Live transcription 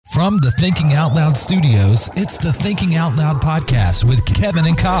From the Thinking Out Loud studios, it's the Thinking Out Loud podcast with Kevin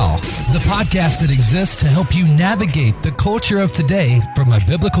and Kyle. The podcast that exists to help you navigate the culture of today from a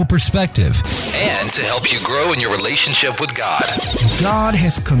biblical perspective. And to help you grow in your relationship with God. God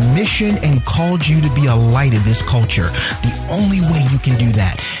has commissioned and called you to be a light in this culture. The only way you can do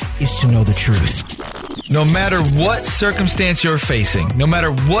that is to know the truth. No matter what circumstance you're facing, no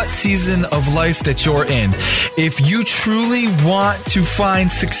matter what season of life that you're in, if you truly want to find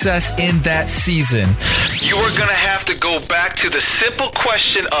success in that season, you are going to have to go back to the simple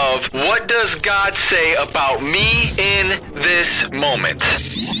question of, what does God say about me in this moment?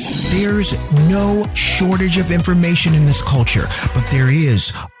 There's no shortage of information in this culture, but there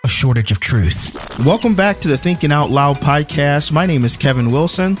is a shortage of truth. Welcome back to the Thinking Out Loud podcast. My name is Kevin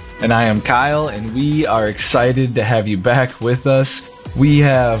Wilson. And I am Kyle, and we are excited to have you back with us. We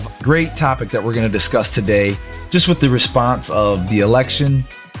have a great topic that we're going to discuss today, just with the response of the election,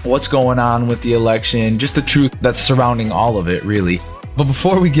 what's going on with the election, just the truth that's surrounding all of it, really. But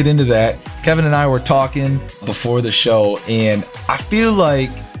before we get into that, Kevin and I were talking before the show, and I feel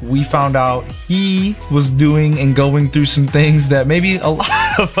like we found out he was doing and going through some things that maybe a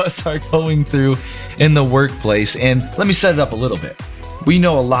lot of us are going through in the workplace. And let me set it up a little bit. We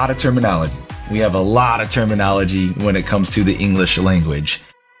know a lot of terminology. We have a lot of terminology when it comes to the English language.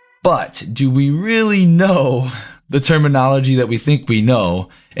 But do we really know the terminology that we think we know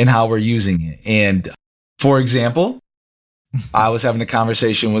and how we're using it? And for example, I was having a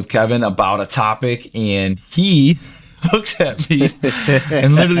conversation with Kevin about a topic, and he looks at me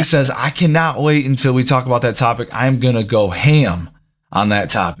and literally says, I cannot wait until we talk about that topic. I'm going to go ham on that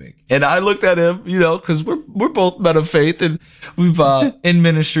topic. And I looked at him, because we're both men of faith, and we've been in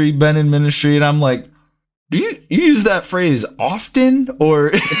ministry, and I'm like, do you use that phrase often, or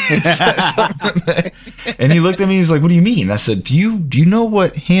is that something that... And he looked at me, he's like, what do you mean? I said, do you know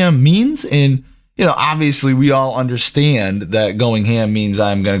what ham means? And obviously we all understand that going ham means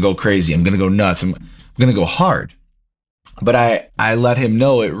I'm going to go crazy, I'm going to go nuts, I'm going to go hard. But I let him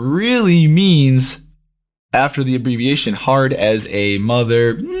know it really means, after the abbreviation, hard as a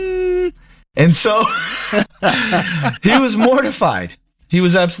mother. And so he was mortified. He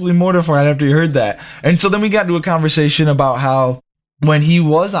was absolutely mortified after he heard that. And so then we got into a conversation about how when he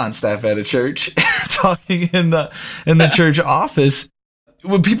was on staff at a church, talking in the church office,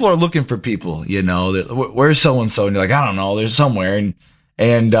 when people are looking for people, where's so-and-so? And you're like, I don't know, there's somewhere.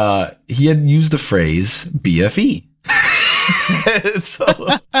 And he had used the phrase BFE.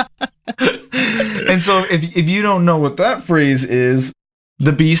 And so if you don't know what that phrase is,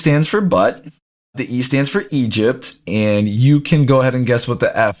 the B stands for but, the E stands for Egypt, and you can go ahead and guess what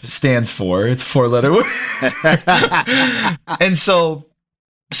the F stands for. It's a 4-letter word. And so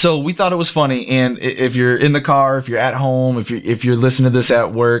we thought it was funny. And if you're in the car, if you're at home, if you're listening to this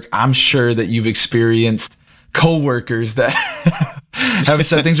at work, I'm sure that you've experienced coworkers that have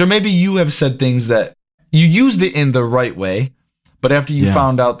said things, or maybe you have said things that you used it in the right way, but after you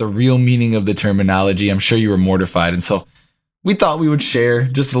found out the real meaning of the terminology, I'm sure you were mortified. And so we thought we would share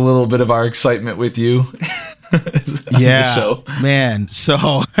just a little bit of our excitement with you. Yeah, show. Man.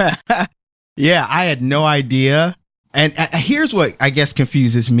 So, yeah, I had no idea. And here's what I guess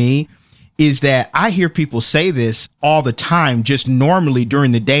confuses me is that I hear people say this all the time, just normally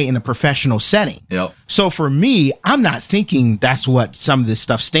during the day in a professional setting. Yep. So for me, I'm not thinking that's what some of this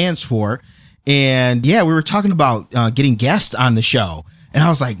stuff stands for. And yeah, we were talking about getting guests on the show. And I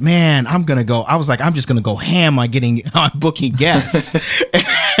was like, man, I'm just going to go ham on booking guests.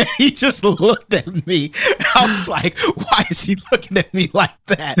 And he just looked at me. I was like, why is he looking at me like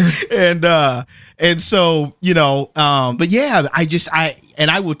that? And so, but yeah,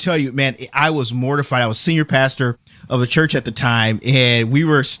 I will tell you, man, I was mortified. I was senior pastor of a church at the time, and we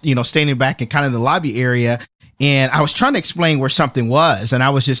were, standing back in kind of the lobby area. And I was trying to explain where something was. And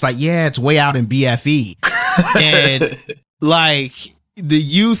I was just like, yeah, it's way out in BFE. And like the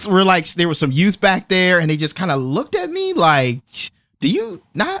youth were like, there was some youth back there, and they just kind of looked at me like, do you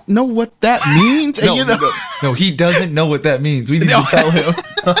not know what that means? And, no, he doesn't know what that means. We need to tell him.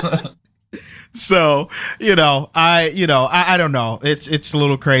 So, I don't know. It's a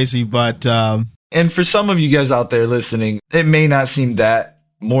little crazy, but, and for some of you guys out there listening, it may not seem that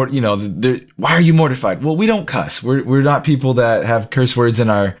more, why are you mortified? Well, we don't cuss. We're not people that have curse words in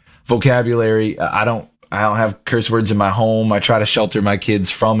our vocabulary. I don't have curse words in my home. I try to shelter my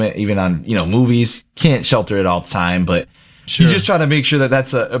kids from it, even on, movies. Can't shelter it all the time, but sure. You just try to make sure that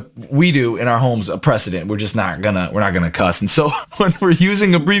that's we do in our homes a precedent. We're not gonna cuss. And so when we're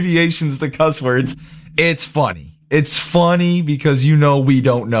using abbreviations to cuss words, it's funny. It's funny because we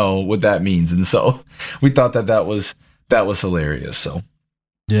don't know what that means. And so we thought that was hilarious. So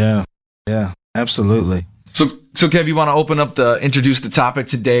Yeah. Yeah, absolutely. So Kev, you want to introduce the topic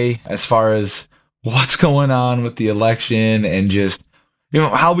today as far as what's going on with the election and just,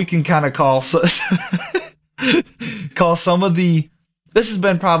 how we can kind of call some of this has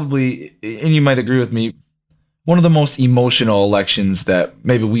been probably, and you might agree with me, one of the most emotional elections that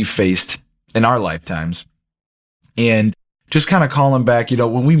maybe we've faced in our lifetimes. And just kind of calling back,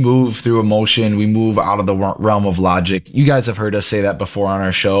 when we move through emotion, we move out of the realm of logic. You guys have heard us say that before on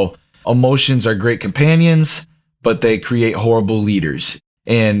our show. Emotions are great companions, but they create horrible leaders.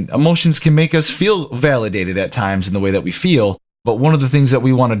 And emotions can make us feel validated at times in the way that we feel. But one of the things that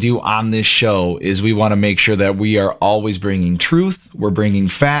we want to do on this show is we want to make sure that we are always bringing truth. We're bringing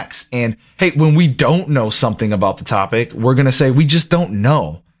facts. And hey, when we don't know something about the topic, we're going to say we just don't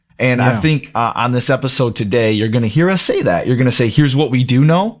know. And I think on this episode today, you're going to hear us say that. You're going to say, here's what we do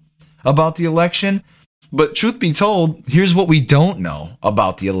know about the election. But truth be told, here's what we don't know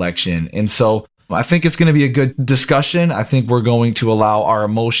about the election. And so I think it's going to be a good discussion. I think we're going to allow our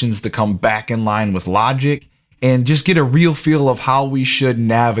emotions to come back in line with logic and just get a real feel of how we should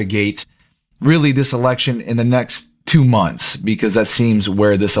navigate really this election in the next 2 months, because that seems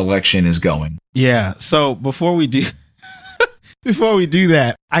where this election is going. Yeah. So before we do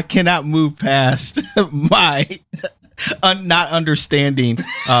that, I cannot move past my not understanding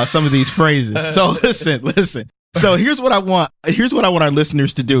some of these phrases. So listen. So here's what I want our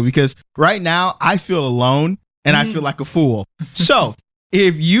listeners to do, because right now I feel alone and I feel like a fool. So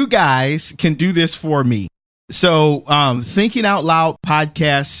if you guys can do this for me. So Thinking Out Loud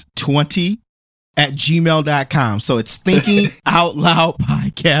Podcast 20 at gmail.com. So it's Thinking Out Loud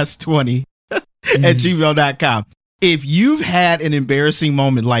Podcast 20 at gmail.com. If you've had an embarrassing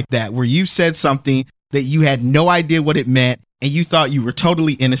moment like that, where you said something that you had no idea what it meant and you thought you were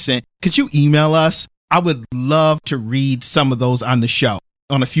totally innocent, could you email us? I would love to read some of those on the show,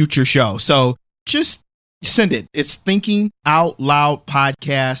 on a future show. So just send it. It's Thinking Out Loud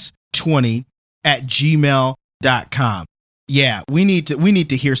Podcast 20 at gmail.com. Yeah, we need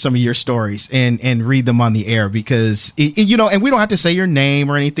to hear some of your stories and read them on the air, because and we don't have to say your name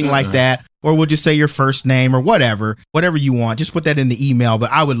or anything like that, or we'll just say your first name or whatever you want. Just put that in the email.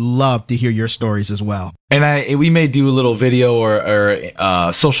 But I would love to hear your stories as well. And we may do a little video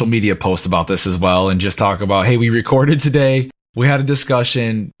or social media post about this as well, and just talk about, hey, we recorded today. We had a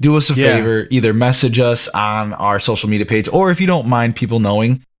discussion. Do us a favor, either message us on our social media page, or if you don't mind people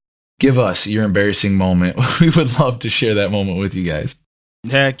knowing, give us your embarrassing moment. We would love to share that moment with you guys.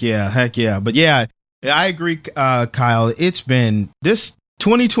 Heck yeah. But yeah, I agree, Kyle. It's been, this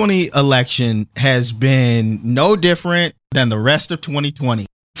 2020 election has been no different than the rest of 2020.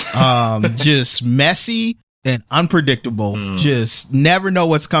 Just messy and unpredictable. Just never know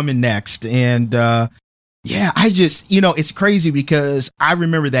what's coming next. And I just, it's crazy, because I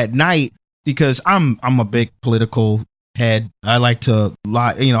remember that night, because I'm a big political head. I like to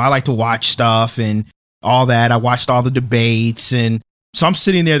watch stuff and all that. I watched all the debates, and so I'm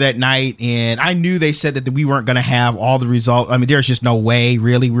sitting there that night, and I knew they said that we weren't going to have all the results. I mean, there's just no way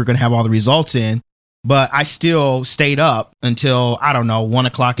really we're going to have all the results in, but I still stayed up until, I don't know, 1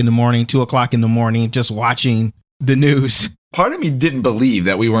 o'clock in the morning, 2 o'clock in the morning, just watching the news. Part of me didn't believe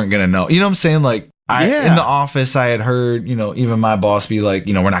that we weren't going to know. You know what I'm saying? Like, in the office, I had heard, even my boss be like,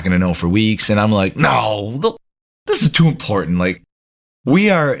 we're not going to know for weeks. And I'm like, no, this is too important. Like, we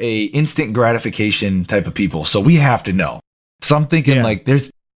are a instant gratification type of people, so we have to know. So I'm thinking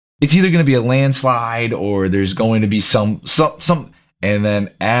it's either going to be a landslide or there's going to be some. And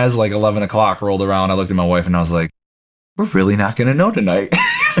then as like 11 o'clock rolled around, I looked at my wife and I was like, we're really not going to know tonight.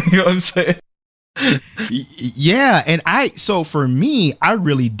 You know what I'm saying? Yeah. And so for me, I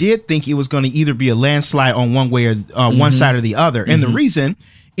really did think it was going to either be a landslide on one way or one side or the other. And the reason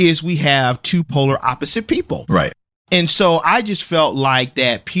is we have two polar opposite people. Right. And so I just felt like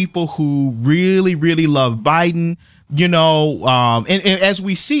that people who really, really love Biden, and as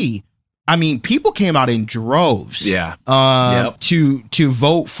we see, I mean, people came out in droves to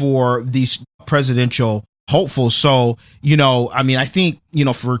vote for these presidential hopefuls. So, I think,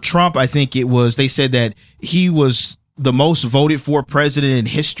 for Trump, I think they said that he was the most voted for president in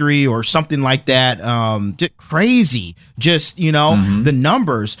history or something like that. Just crazy, the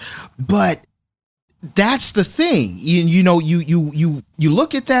numbers. But that's the thing. You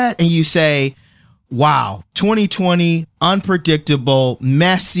look at that and you say, wow, 2020, unpredictable,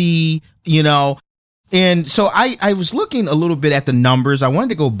 messy, And so I was looking a little bit at the numbers. I wanted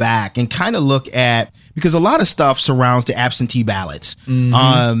to go back and kind of look at, because a lot of stuff surrounds the absentee ballots.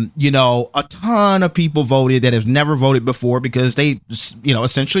 A ton of people voted that have never voted before because they,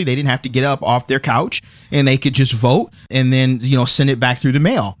 essentially they didn't have to get up off their couch and they could just vote and then, send it back through the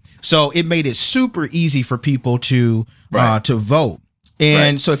mail. So it made it super easy for people to vote.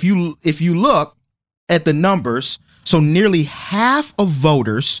 And so if you look at the numbers, so nearly half of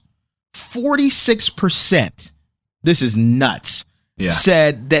voters, 46%, this is nuts,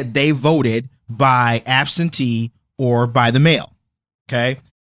 said that they voted by absentee or by the mail. Okay.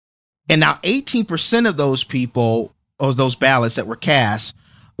 And now 18% of those people, or those ballots that were cast,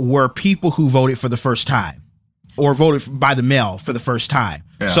 were people who voted for the first time or voted by the mail for the first time.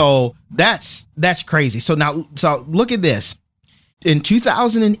 Yeah. So that's crazy. So look at this. In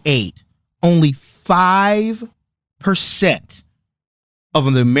 2008, only 5%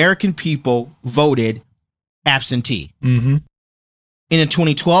 of the American people voted absentee. In the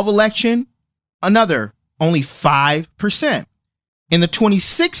 2012 election, only 5%. In the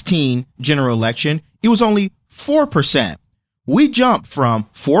 2016 general election, it was only 4%. We jumped from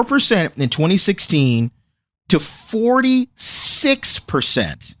 4% in 2016 to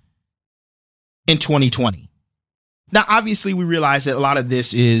 46% in 2020. Now, obviously, we realize that a lot of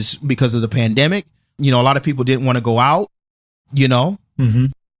this is because of the pandemic. A lot of people didn't want to go out, and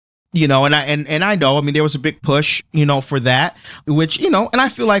I know, there was a big push, for that, which, and I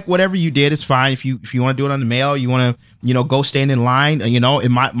feel like whatever you did is fine. If you want to do it on the mail, you want to, go stand in line,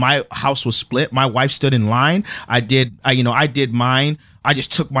 in my house was split. My wife stood in line. I did mine. I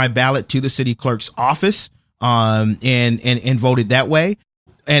just took my ballot to the city clerk's office, and voted that way.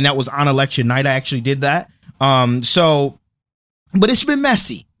 And that was on election night. I actually did that. But it's been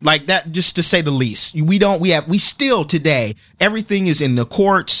messy, like that, just to say the least. We still today, everything is in the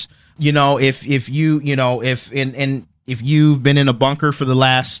courts. If you've been in a bunker for the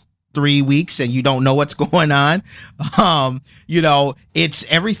last 3 weeks and you don't know what's going on,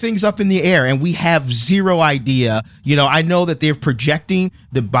 everything's up in the air and we have zero idea. I know that they're projecting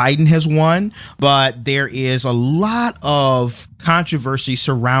that Biden has won, but there is a lot of controversy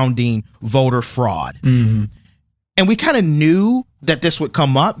surrounding voter fraud. And we kind of knew that this would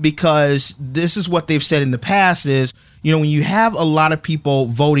come up because this is what they've said in the past is, when you have a lot of people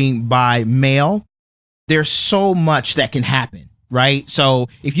voting by mail, there's so much that can happen, right? So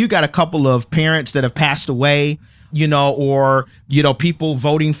if you got a couple of parents that have passed away, or, people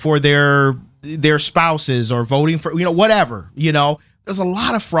voting for their spouses or voting for, whatever, there's a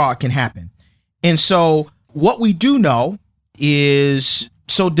lot of fraud can happen. And so what we do know is,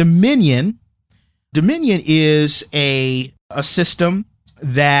 Dominion is a system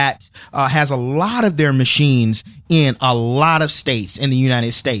that has a lot of their machines in a lot of states in the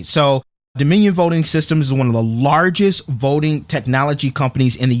United States. So Dominion Voting Systems is one of the largest voting technology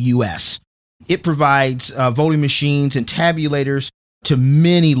companies in the U.S. It provides voting machines and tabulators to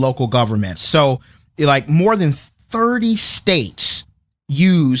many local governments. So like more than 30 states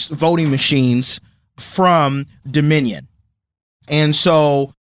use voting machines from Dominion. And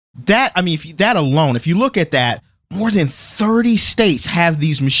so that, if you look at that, more than 30 states have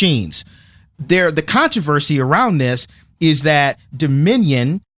these machines. The controversy around this is that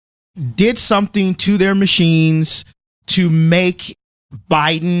Dominion did something to their machines to make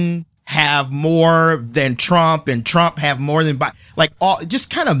Biden have more than Trump and Trump have more than Biden, like all just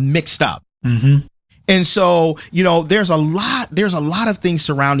kind of mixed up. And so, there's a lot of things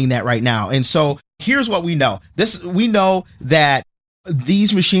surrounding that right now. And so here's what we know. We know that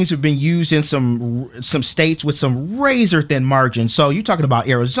these machines have been used in some states with some razor thin margins. So you're talking about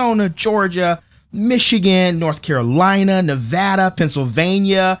Arizona, Georgia, Michigan, North Carolina, Nevada,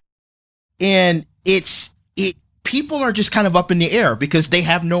 Pennsylvania. And people are just kind of up in the air because they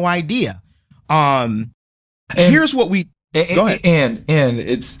have no idea. Here's what we go ahead. And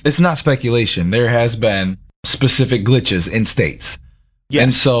it's not speculation. There has been specific glitches in states. Yes.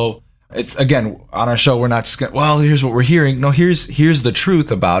 And so it's, again, on our show, we're not just going, well, here's what we're hearing. No, here's the truth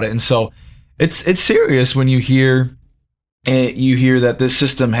about it. And so it's serious when you hear that this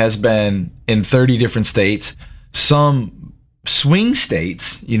system has been in 30 different states. Some swing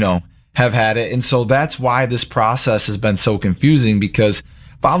states, have had it. And so that's why this process has been so confusing, because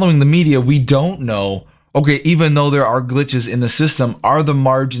following the media, we don't know, okay, even though there are glitches in the system, are the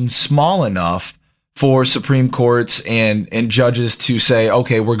margins small enough for Supreme Courts and judges to say,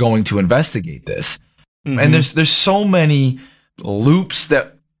 okay, we're going to investigate this. And there's so many loops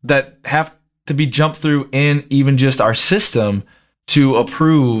that have to be jumped through in even just our system to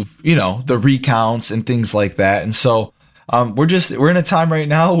approve, the recounts and things like that. And so we're in a time right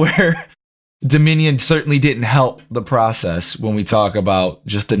now where Dominion certainly didn't help the process when we talk about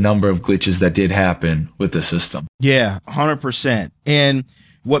just the number of glitches that did happen with the system. Yeah, 100%. And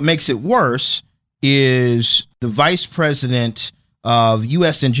what makes it worse is the vice president of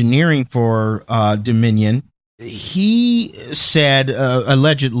U.S. engineering for Dominion. He said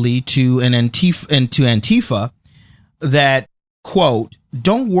allegedly to Antifa that, quote,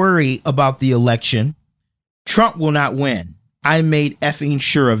 "Don't worry about the election. Trump will not win. I made effing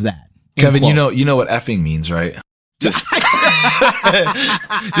sure of that." Kevin, you know what effing means, right? Just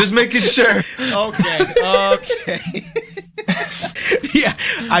making sure. Okay. Yeah,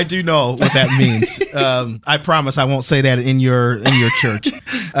 I do know what that means. I promise I won't say that in your church.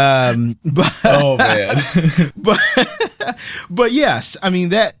 But oh man. but yes, I mean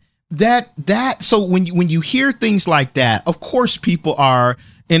that. So when you hear things like that, of course people are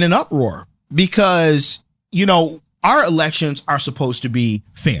in an uproar because our elections are supposed to be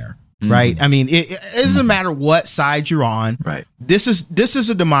fair. Right. I mean, it doesn't matter what side you're on. Right. This is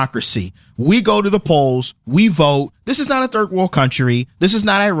a democracy. We go to the polls. We vote. This is not a third world country. This is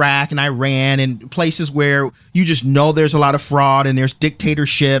not Iraq and Iran and places where you just know there's a lot of fraud and there's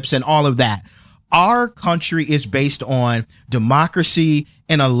dictatorships and all of that. Our country is based on democracy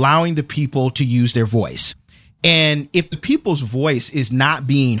and allowing the people to use their voice. And if the people's voice is not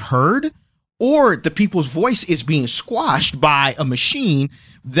being heard, or the people's voice is being squashed by a machine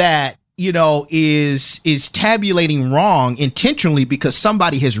that, is tabulating wrong intentionally because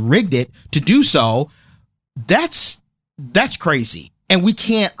somebody has rigged it to do so, that's crazy. And we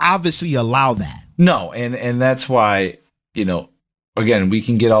can't obviously allow that. No, and that's why, again, we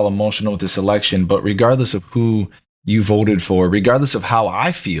can get all emotional with this election, but regardless of who you voted for, regardless of how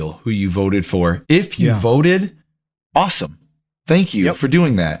I feel who you voted for, if you voted, awesome. Thank you for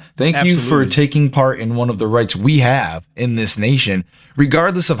doing that. Thank you for taking part in one of the rights we have in this nation,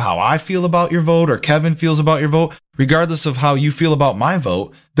 regardless of how I feel about your vote or Kevin feels about your vote, regardless of how you feel about my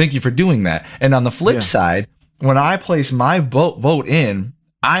vote. Thank you for doing that. And on the flip side, when I place my vote in,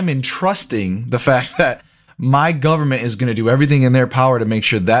 I'm entrusting the fact that my government is going to do everything in their power to make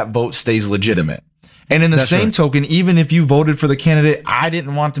sure that vote stays legitimate. And in the same token, even if you voted for the candidate I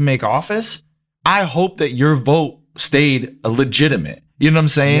didn't want to make office, I hope that your vote stayed legitimate. You know what I'm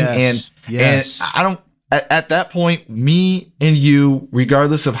saying? And I don't, at that point, me and you,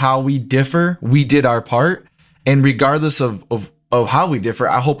 regardless of how we differ, we did our part. And regardless of how we differ,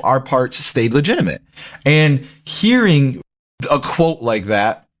 I hope our parts stayed legitimate. And hearing a quote like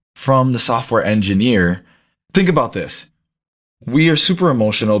that from the software engineer, think about this. We are super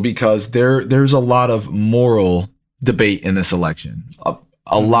emotional because there's a lot of moral debate in this election.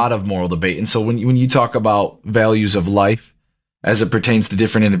 A lot of moral debate. And so when you talk about values of life as it pertains to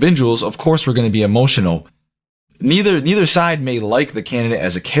different individuals, of course we're going to be emotional. Neither side may like the candidate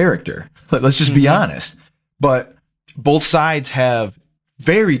as a character. Let's just be honest. But both sides have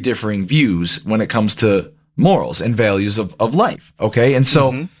very differing views when it comes to morals and values of life. Okay. And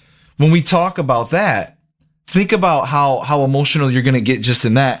so when we talk about that, think about how emotional you're going to get just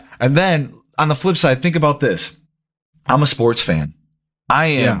in that. And then on the flip side, think about this. I'm a sports fan. I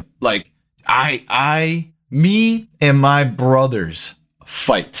am me and my brothers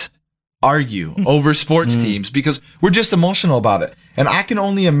fight, argue over sports teams because we're just emotional about it. And I can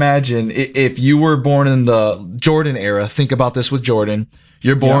only imagine if you were born in the Jordan era, think about this with Jordan.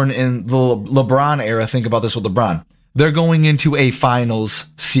 You're born in the LeBron era, think about this with LeBron. They're going into a finals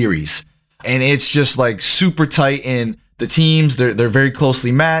series and it's just like super tight and the teams, they're very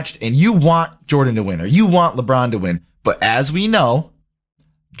closely matched and you want Jordan to win or you want LeBron to win. But as we know,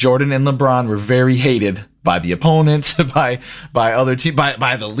 Jordan and LeBron were very hated by the opponents, by other teams,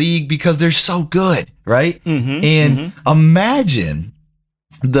 by the league because they're so good, right? Imagine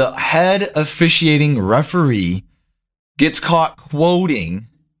the head officiating referee gets caught quoting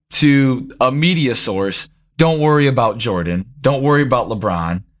to a media source, "Don't worry about Jordan, don't worry about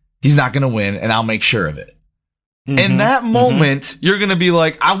LeBron. He's not going to win, and I'll make sure of it." In that moment, you're going to be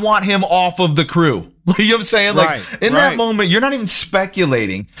like, I want him off of the crew. You know what I'm saying? Like in that moment, you're not even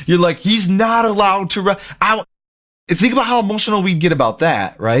speculating. You're like, he's not allowed to. Think about how emotional we get about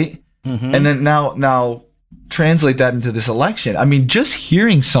that, right? And then now translate that into this election. I mean, just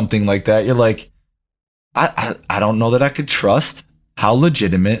hearing something like that, you're like, I don't know that I could trust how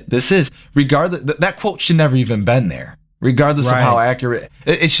legitimate this is. Regardless, that quote should never even been there. Regardless of how accurate,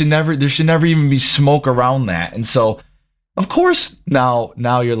 there should never even be smoke around that. And so, of course,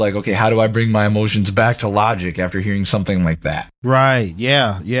 now you're like, okay, how do I bring my emotions back to logic after hearing something like that? Right.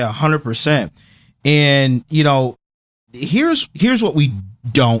 Yeah. 100%. And, here's what we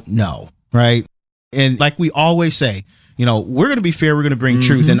don't know, right? And like we always say, we're going to be fair. We're going to bring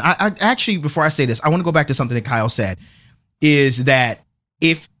truth. And I actually, before I say this, I want to go back to something that Kyle said, is that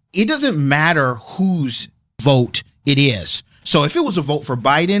if it doesn't matter whose vote it is. So if it was a vote for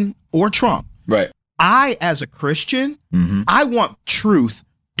Biden or Trump, right? I, as a Christian, I want truth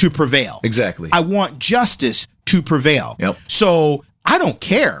to prevail. Exactly. I want justice to prevail. Yep. So I don't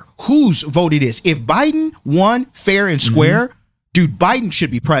care whose vote it is. If Biden won fair and square, dude, Biden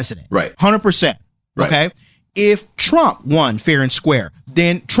should be president. Right. 100%. Right. Okay. If Trump won fair and square,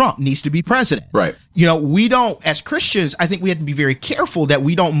 then Trump needs to be president. Right. We don't, as Christians, I think we have to be very careful that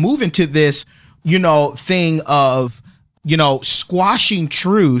we don't move into this, thing of, squashing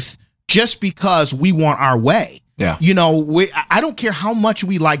truth just because we want our way. Yeah. I don't care how much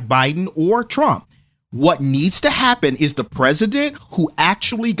we like Biden or Trump. What needs to happen is the president who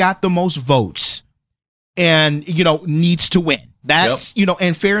actually got the most votes and, needs to win. That's,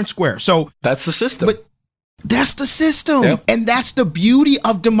 and fair and square. So that's the system. But that's the system. Yep. And that's the beauty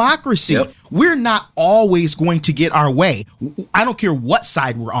of democracy. Yep. We're not always going to get our way. I don't care what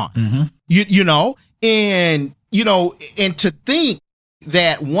side we're on, and to think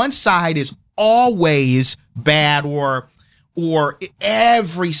that one side is always bad or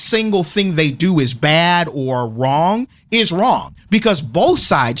every single thing they do is bad or wrong is wrong, because both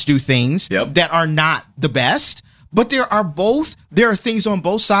sides do things that are not the best, but there are things on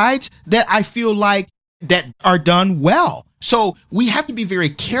both sides that I feel like that are done well. So we have to be very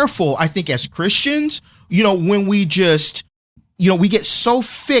careful, I think, as Christians, when we just, we get so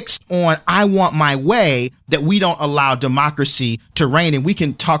fixed on I want my way that we don't allow democracy to reign. And we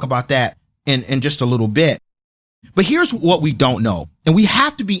can talk about that in just a little bit. But here's what we don't know. And we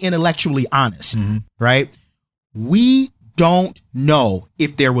have to be intellectually honest, right? We don't know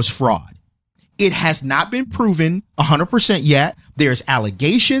if there was fraud. It has not been proven 100% yet. There's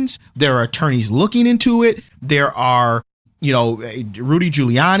allegations. There are attorneys looking into it. There are, Rudy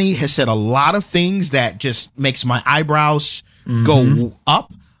Giuliani has said a lot of things that just makes my eyebrows go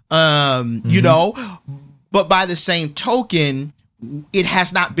up, but by the same token, it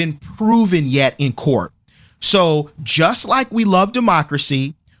has not been proven yet in court. So just like we love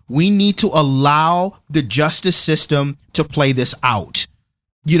democracy, we need to allow the justice system to play this out.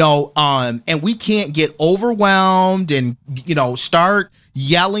 And we can't get overwhelmed and, start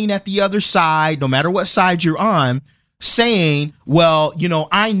yelling at the other side, no matter what side you're on, saying, well,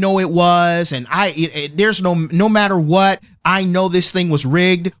 I know it was, and there's no matter what, I know this thing was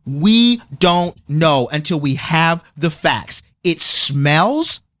rigged. We don't know until we have the facts. It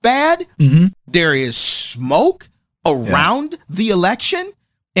smells bad. There is smoke around the election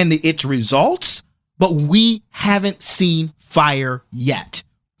and its results, but we haven't seen fire yet.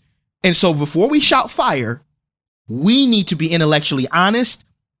 And so before we shout fire, we need to be intellectually honest.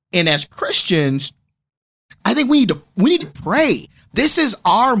 And as Christians, I think we need to pray. This is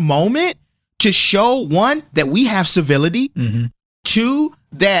our moment to show, one, that we have civility. Two,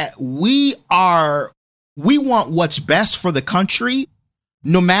 that we want what's best for the country,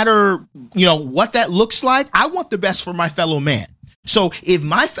 no matter, what that looks like. I want the best for my fellow man. So if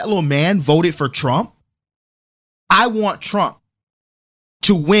my fellow man voted for Trump, I want Trump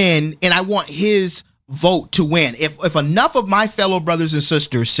to win, and I want his vote to win. If enough of my fellow brothers and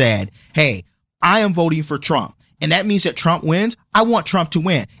sisters said, hey, I am voting for Trump, and that means that Trump wins, I want Trump to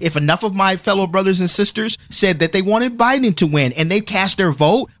win. If enough of my fellow brothers and sisters said that they wanted Biden to win and they cast their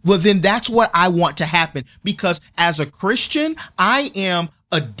vote, well, then that's what I want to happen. Because as a Christian, I am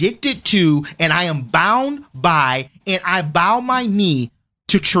addicted to, and I am bound by, and I bow my knee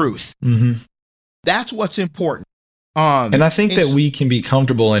to truth. That's what's important. And I think that we can be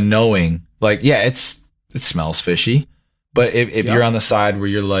comfortable in knowing, like, yeah, it smells fishy, but if you're on the side where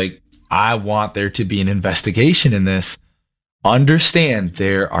you're like, I want there to be an investigation in this, understand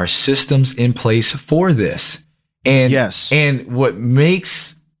there are systems in place for this. And and what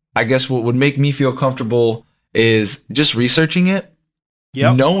would make me feel comfortable is just researching it,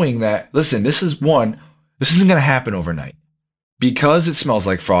 knowing that, listen, this isn't going to happen overnight. Because it smells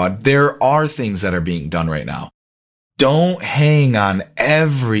like fraud, there are things that are being done right now. Don't hang on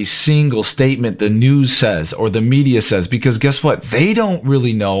every single statement the news says or the media says, because guess what? They don't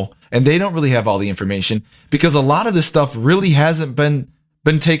really know, and they don't really have all the information, because a lot of this stuff really hasn't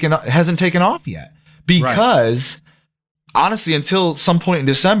taken off yet. Because honestly, until some point in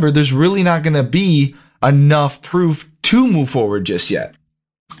December, there's really not going to be enough proof to move forward just yet.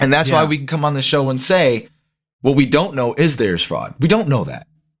 And that's why we can come on the show and say, what we don't know is there's fraud. We don't know that.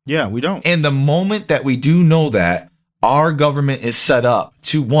 Yeah, we don't. And the moment that we do know that, our government is set up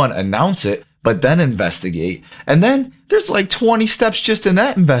to, one, announce it, but then investigate. And then there's like 20 steps just in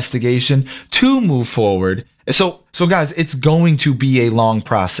that investigation to move forward So guys, it's going to be a long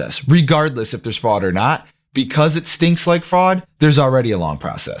process, regardless if there's fraud or not. Because it stinks like fraud, there's already a long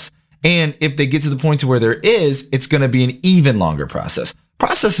process. And if they get to the point to where there is, it's going to be an even longer process.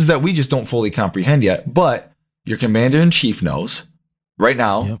 Processes that we just don't fully comprehend yet. But your commander-in-chief knows right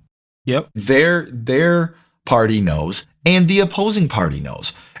now. Yep. Their party knows, and the opposing party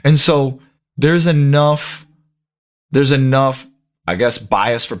knows. And so there's enough, I guess,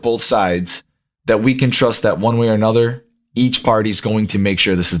 bias for both sides that we can trust that one way or another, each party's going to make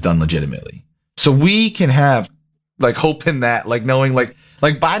sure this is done legitimately. So we can have like hope in that, like knowing like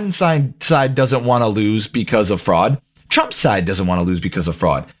Biden's side doesn't want to lose because of fraud. Trump's side doesn't want to lose because of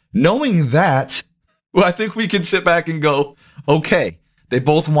fraud. Knowing that, well, I think we can sit back and go, okay, they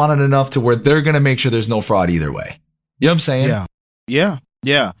both want it enough to where they're going to make sure there's no fraud either way. You know what I'm saying?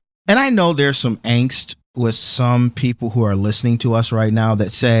 Yeah. And I know there's some angst with some people who are listening to us right now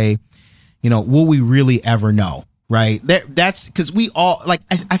that say, will we really ever know? Right. That's because we all like,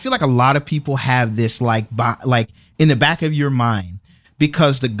 I feel like a lot of people have this like in the back of your mind,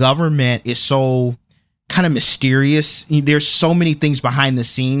 because the government is so kind of mysterious. There's so many things behind the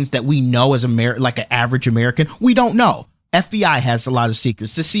scenes that we know as like an average American, we don't know. FBI has a lot of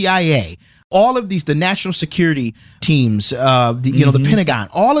secrets, the CIA, all of these, the national security teams, the Pentagon,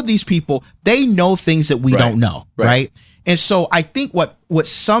 all of these people, they know things that we don't know. Right. And so I think what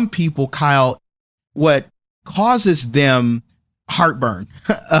some people, Kyle, what causes them heartburn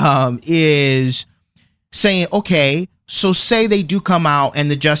is saying, okay, so say they do come out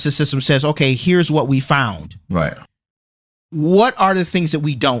and the justice system says, okay, here's what we found. Right. What are the things that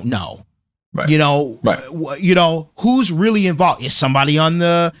we don't know? Right. Who's really involved? Is somebody on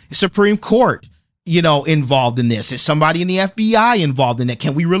the Supreme Court, involved in this? Is somebody in the FBI involved in it?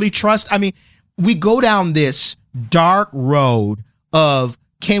 Can we really trust? I mean, we go down this dark road of,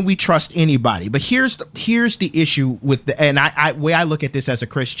 can we trust anybody? But here's the issue with the way I look at this as a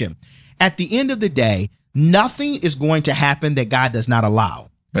Christian. At the end of the day, nothing is going to happen that God does not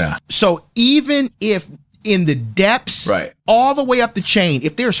allow. Yeah. So even if in the depths, all the way up the chain,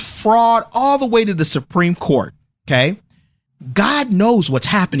 if there's fraud all the way to the Supreme Court, okay, God knows what's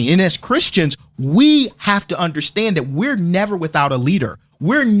happening. And as Christians, we have to understand that we're never without a leader.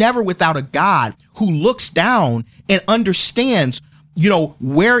 We're never without a God who looks down and understands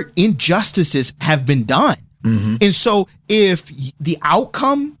where injustices have been done. Mm-hmm. And so if the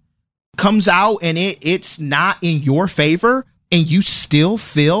outcome comes out and it's not in your favor and you still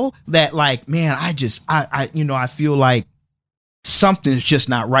feel that like, man, I feel like something's just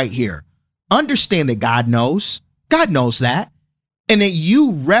not right here. Understand that God knows that. And that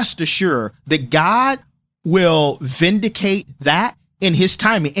you rest assured that God will vindicate that in his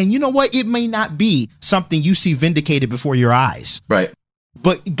timing. And you know what? It may not be something you see vindicated before your eyes. Right.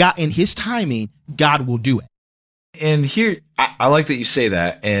 But God, in his timing, God will do it. And here, I like that you say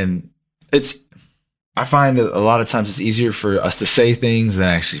that. And I find that a lot of times it's easier for us to say things than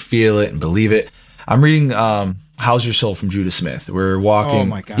actually feel it and believe it. I'm reading How's Your Soul from Judah Smith. We're walking. Oh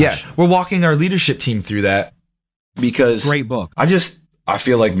my gosh. Yeah, we're walking our leadership team through that because great book. I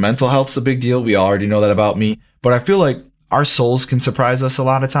feel like mental health's a big deal. We already know that about me, but I feel like our souls can surprise us a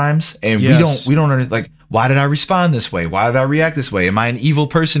lot of times, and we don't like, why did I respond this way? Why did I react this way? Am I an evil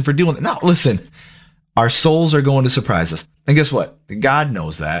person for doing it? No, listen, our souls are going to surprise us. And guess what? God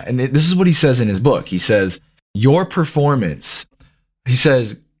knows that. And this is what he says in his book. He says, your performance, he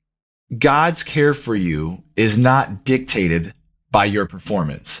says, God's care for you is not dictated by your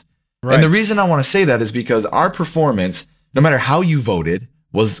performance. Right. And the reason I want to say that is because our performance, no matter how you voted,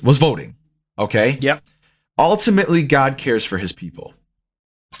 was voting. Okay? Yep. Ultimately, God cares for his people.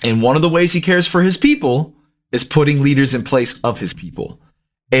 And one of the ways he cares for his people is putting leaders in place of his people.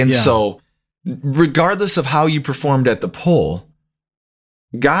 And so, regardless of how you performed at the poll,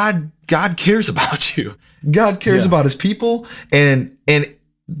 God cares about you. God cares about his people. And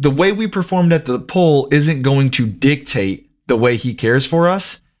the way we performed at the poll isn't going to dictate the way he cares for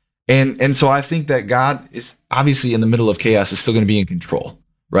us. And so I think that God is obviously in the middle of chaos is still going to be in control.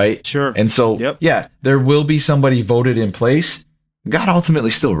 Right? Sure. And so, there will be somebody voted in place. God ultimately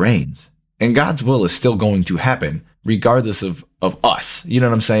still reigns. And God's will is still going to happen regardless of us. You know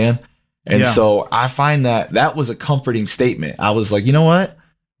what I'm saying? And so I find that was a comforting statement. I was like, you know what?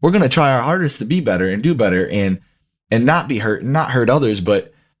 We're going to try our hardest to be better and do better and not be hurt and not hurt others.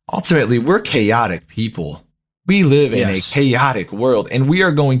 But ultimately, we're chaotic people. We live in a chaotic world, and we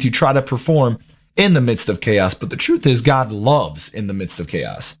are going to try to perform in the midst of chaos. But the truth is, God loves in the midst of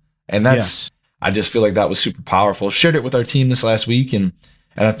chaos. And I just feel like that was super powerful. Shared it with our team this last week. And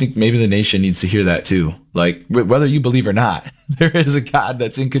I think maybe the nation needs to hear that too. Like, whether you believe or not, there is a God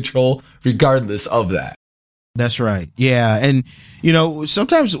that's in control regardless of that. That's right. Yeah. And,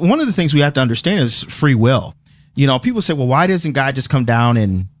 sometimes one of the things we have to understand is free will. People say, well, why doesn't God just come down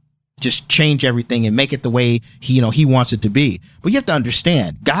and just change everything and make it the way he wants it to be? But you have to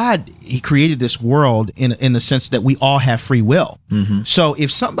understand, God, he created this world in the sense that we all have free will. Mm-hmm. So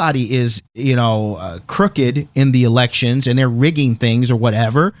if somebody is, crooked in the elections and they're rigging things or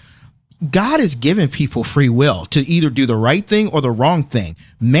whatever, God has given people free will to either do the right thing or the wrong thing.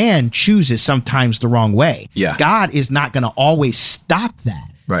 Man chooses sometimes the wrong way. Yeah. God is not going to always stop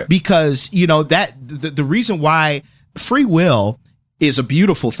that. Right. Because, that the reason why free will is a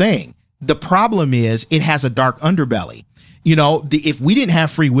beautiful thing. The problem is it has a dark underbelly. If we didn't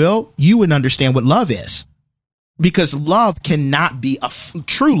have free will, you wouldn't understand what love is, because love cannot be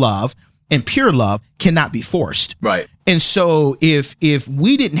true love, and pure love cannot be forced. Right. And so if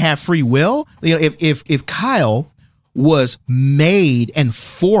we didn't have free will, if Kyle was made and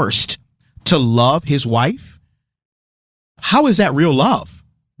forced to love his wife, how is that real love?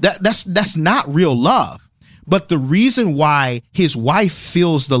 That's not real love. But the reason why his wife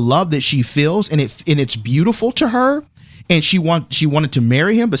feels the love that she feels, and it's beautiful to her, and she wanted to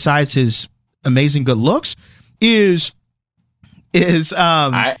marry him besides his amazing good looks, is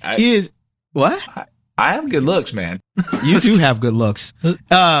what? I have good looks, man. You do have good looks.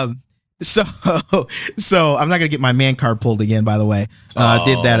 So I'm not gonna get my man card pulled again. By the way,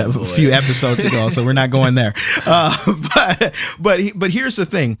 did that a few episodes ago, so we're not going there. But here's the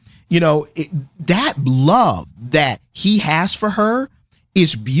thing. That love that he has for her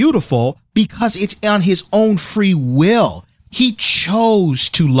is beautiful because it's on his own free will. He chose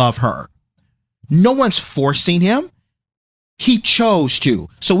to love her. No one's forcing him. He chose to.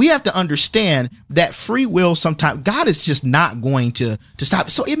 So we have to understand that free will sometimes, God is just not going to stop.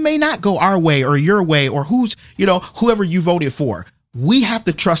 So it may not go our way or your way or whoever you voted for. We have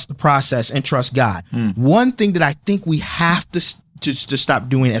to trust the process and trust God. One thing that I think we have to stop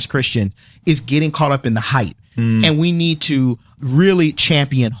doing as Christians is getting caught up in the hype. And we need to really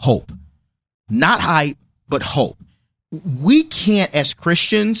champion hope. Not hype, but hope. We can't, as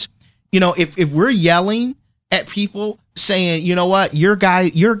Christians, if we're yelling at people saying, you know what, your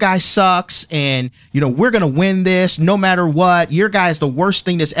guy sucks, and we're gonna win this no matter what, your guy is the worst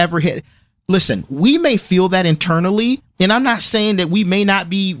thing that's ever hit. Listen, we may feel that internally, and I'm not saying that we may not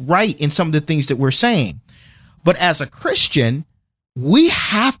be right in some of the things that we're saying, but as a Christian, we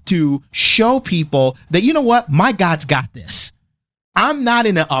have to show people that, you know what, my God's got this. I'm not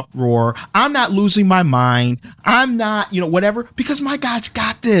in an uproar. I'm not losing my mind. I'm not, whatever, because my God's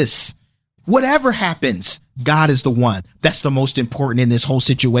got this. Whatever happens, God is the one that's the most important in this whole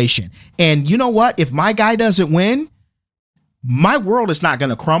situation. And you know what? If my guy doesn't win, my world is not going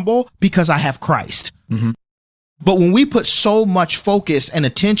to crumble because I have Christ. Mm-hmm. But when we put so much focus and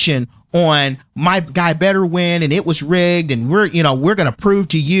attention on my guy better win and it was rigged and we're going to prove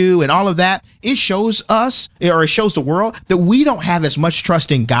to you and all of that, it shows us, or it shows the world, that we don't have as much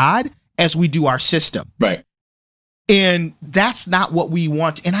trust in God as we do our system. Right. And that's not what we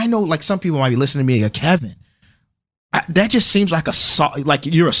want. And I know, like, some people might be listening to me like, Kevin, that just seems like like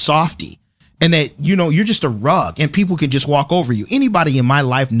you're a softie, and that, you're just a rug and people can just walk over you. Anybody in my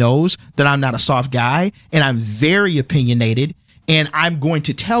life knows that I'm not a soft guy, and I'm very opinionated, and I'm going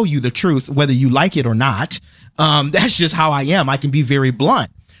to tell you the truth, whether you like it or not. That's just how I am. I can be very blunt.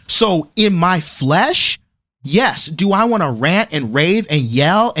 So in my flesh, yes. Do I want to rant and rave and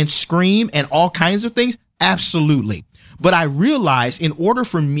yell and scream and all kinds of things? Absolutely. But I realize in order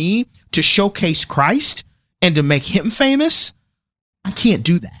for me to showcase Christ and to make him famous, I can't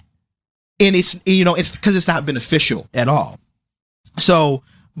do that. And it's because it's not beneficial at all. So,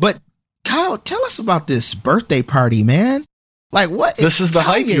 but Kyle, tell us about this birthday party, man. Like, what? This is the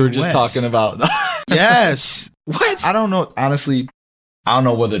hype you were just talking about. Yes. What? I don't know. Honestly, I don't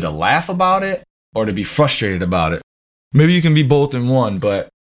know whether to laugh about it or to be frustrated about it. Maybe you can be both in one, but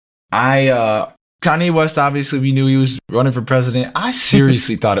Kanye West, obviously, we knew he was running for president. I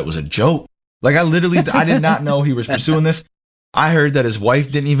seriously thought it was a joke. Like, I did not know he was pursuing this. I heard that his wife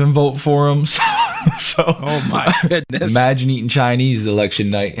didn't even vote for him. So oh my goodness. Imagine eating Chinese election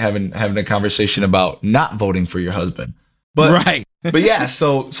night, having a conversation about not voting for your husband. But, right. But yeah,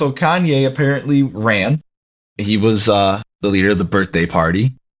 so Kanye apparently ran. He was the leader of the birthday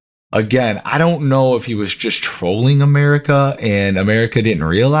party. Again, I don't know if he was just trolling America and America didn't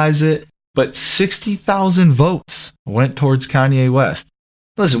realize it. But 60,000 votes went towards Kanye West.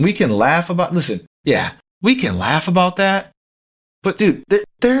 Listen, we can laugh about that. But dude,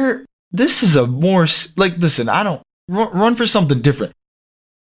 this is a more, like, listen, I don't run for something different.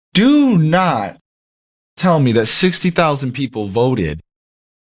 Do not tell me that 60,000 people voted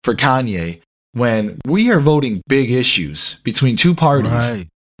for Kanye when we are voting big issues between two parties. Right.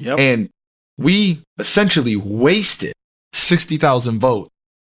 Yep. And we essentially wasted 60,000 votes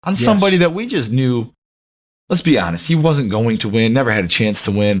on somebody that we just knew, let's be honest, he wasn't going to win, never had a chance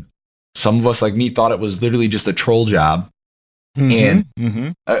to win. Some of us, like me, thought it was literally just a troll job. And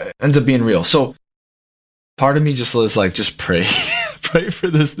ends up being real. So part of me just was like, just pray. Pray for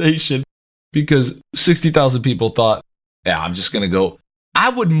this nation, because 60,000 people thought, yeah, I'm just going to go. I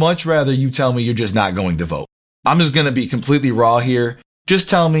would much rather you tell me you're just not going to vote. I'm just going to be completely raw here. Just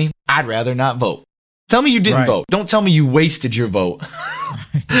tell me I'd rather not vote. Tell me you didn't vote. Don't tell me you wasted your vote.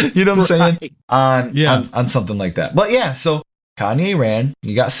 You know what I'm saying? On something like that. But yeah, so Kanye ran.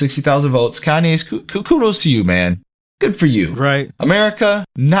 You got 60,000 votes. Kanye's kudos to you, man. Good for you. Right. America,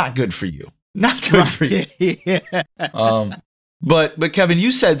 not good for you. Not good for you. But Kevin,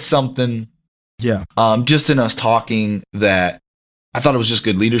 you said something. Yeah. Just in us talking that I thought it was just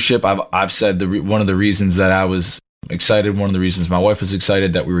good leadership. I've said one of the reasons that I was excited, one of the reasons my wife was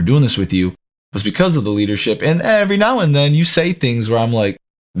excited that we were doing this with you was because of the leadership. And every now and then you say things where I'm like,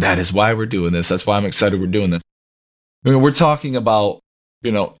 that is why we're doing this. That's why I'm excited we're doing this. I mean, we're talking about,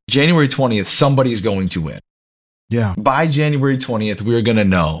 January 20th, somebody's going to win. Yeah. By January 20th, we're going to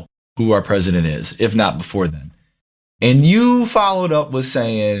know who our president is, if not before then. And you followed up with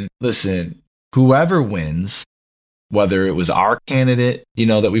saying, listen, whoever wins, whether it was our candidate,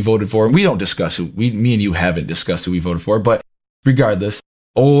 that we voted for, and we don't discuss me and you haven't discussed who we voted for, but regardless,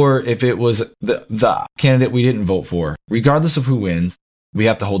 or if it was the candidate we didn't vote for, regardless of who wins, we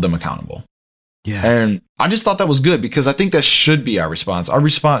have to hold them accountable. Yeah. And I just thought that was good, because I think that should be our response. Our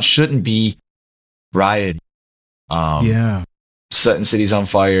response shouldn't be riot. Setting cities on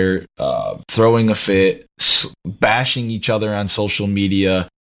fire, throwing a fit, bashing each other on social media,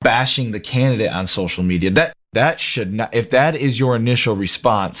 bashing the candidate on social media. That should not, if that is your initial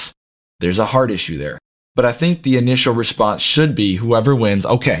response, there's a heart issue there. But I think the initial response should be whoever wins,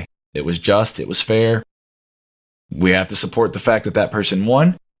 okay, it was just, it was fair. We have to support the fact that person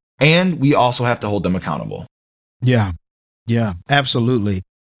won, and we also have to hold them accountable. Yeah. Yeah, absolutely.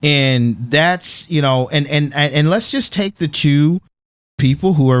 And that's, and let's just take the two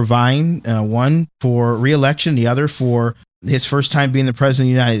people who are vying, one for re-election, the other for his first time being the president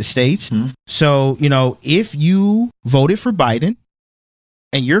of the United States. Mm-hmm. So, if you voted for Biden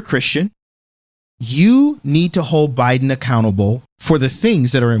and you're Christian, you need to hold Biden accountable for the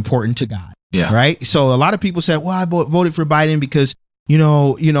things that are important to God. Yeah. Right. So a lot of people said, well, I voted for Biden because,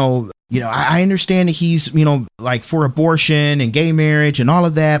 I understand that he's, like for abortion and gay marriage and all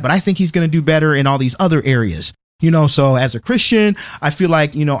of that, but I think he's going to do better in all these other areas. So as a Christian, I feel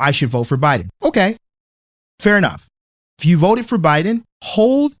like, I should vote for Biden. Okay, fair enough. If you voted for Biden,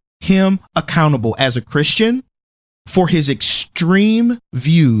 hold him accountable as a Christian for his extreme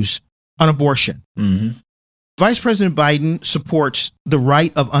views on abortion. Mm-hmm. Vice President Biden supports the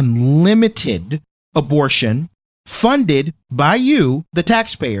right of unlimited abortion funded by you, the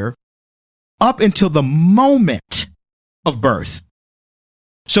taxpayer, up until the moment of birth.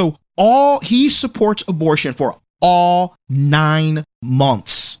 So he supports abortion for all 9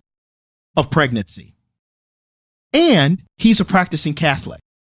 months of pregnancy. And he's a practicing Catholic.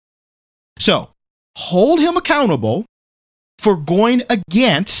 So hold him accountable for going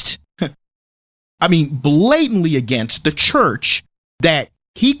against, blatantly against the church that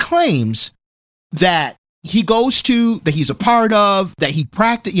he claims that he goes to, that he's a part of, that he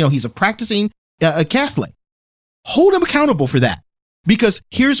he's a practicing Catholic. Hold him accountable for that. Because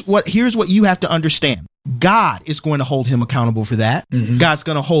here's what you have to understand. God is going to hold him accountable for that. Mm-hmm. God's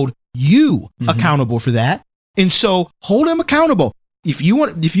going to hold you accountable for that. And so hold him accountable. If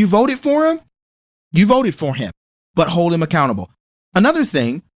you voted for him, you voted for him, but hold him accountable. Another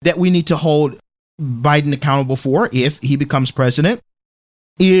thing that we need to hold Biden accountable for if he becomes president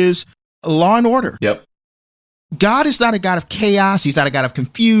is law and order. Yep. God is not a God of chaos. He's not a God of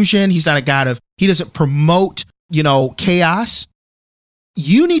confusion. He doesn't promote, chaos.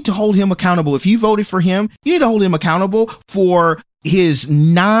 You need to hold him accountable. If you voted for him, you need to hold him accountable for his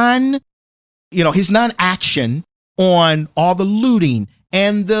non-action on all the looting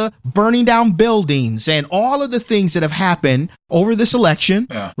and the burning down buildings and all of the things that have happened over this election,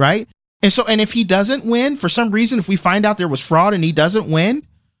 right? And if he doesn't win, for some reason, if we find out there was fraud and he doesn't win,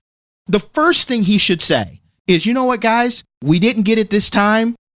 the first thing he should say is, you know what, guys, we didn't get it this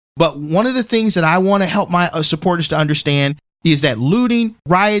time, but one of the things that I want to help my supporters to understand is that looting,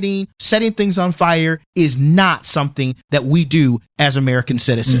 rioting, setting things on fire is not something that we do as American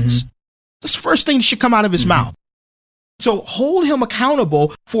citizens. Mm-hmm. That's the first thing that should come out of his mouth. So hold him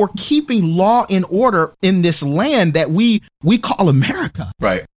accountable for keeping law and order in this land that we call America.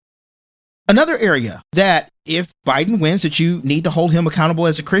 Right. Another area that if Biden wins that you need to hold him accountable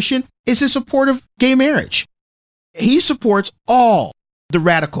as a Christian is his support of gay marriage. He supports all the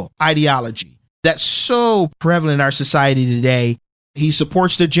radical ideology that's so prevalent in our society today. He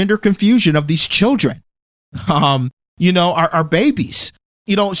supports the gender confusion of these children, our babies,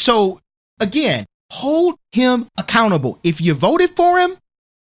 so again, hold him accountable. If you voted for him,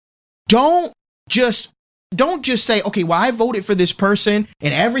 don't just say, okay, well, I voted for this person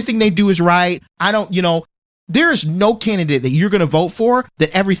and everything they do is right. There is no candidate that you're going to vote for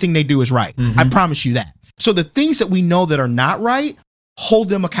that everything they do is right. Mm-hmm. I promise you that. So the things that we know that are not right, hold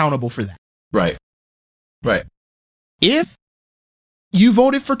them accountable for that. Right. If you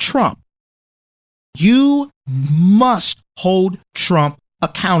voted for Trump, you must hold Trump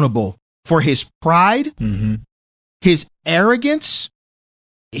accountable for his pride, mm-hmm. his arrogance,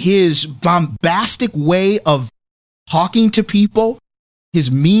 his bombastic way of talking to people,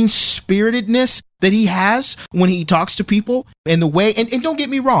 his mean-spiritedness that he has when he talks to people, and the way, and don't get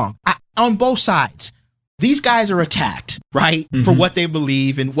me wrong, on both sides, these guys are attacked, right, mm-hmm. for what they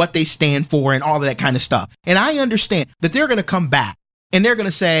believe and what they stand for and all of that kind of stuff. And I understand that they're going to come back and they're going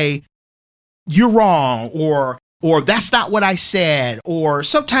to say, you're wrong, or that's not what I said, or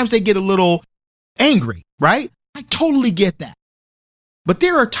sometimes they get a little angry, right? I totally get that. But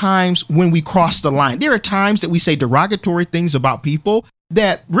there are times when we cross the line. There are times that we say derogatory things about people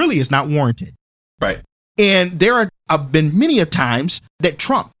that really is not warranted. Right. And there have been many a times that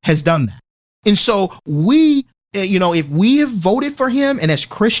Trump has done that. And so we, if we have voted for him, and as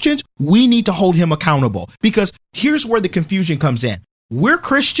Christians, we need to hold him accountable, because here's where the confusion comes in. We're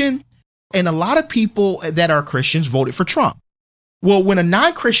Christian, and a lot of people that are Christians voted for Trump. Well, when a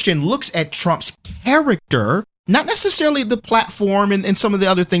non-Christian looks at Trump's character, not necessarily the platform and some of the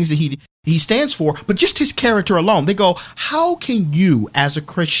other things that he stands for, but just his character alone, they go, how can you as a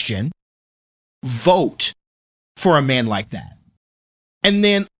Christian vote for a man like that? And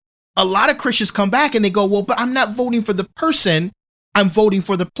then a lot of Christians come back and they go, well, but I'm not voting for the person, I'm voting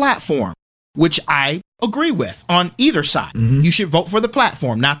for the platform, which I agree with on either side. Mm-hmm. You should vote for the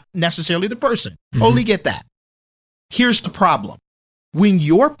platform, not necessarily the person. Mm-hmm. Totally get that. Here's the problem. When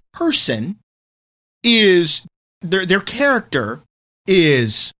your person is, their character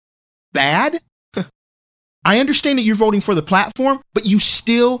is bad, I understand that you're voting for the platform, but you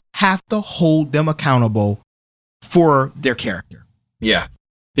still have to hold them accountable for their character. Yeah.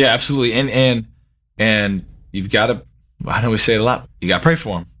 Yeah, absolutely. And you've got to, I know we say it a lot, you got to pray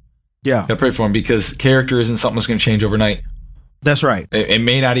for him. Yeah. You got to pray for him, because character isn't something that's going to change overnight. That's right. It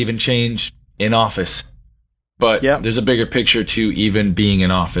may not even change in office, but there's a bigger picture to even being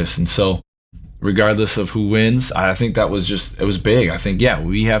in office. And so regardless of who wins, I think it was big. I think,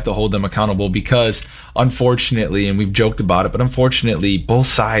 we have to hold them accountable, because unfortunately, and we've joked about it, but unfortunately, both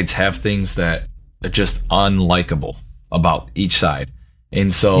sides have things that are just unlikable about each side.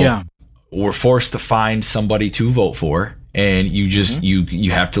 And so we're forced to find somebody to vote for, and you just, mm-hmm.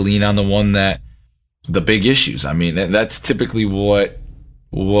 you have to lean on the one that, the big issues. I mean, that's typically what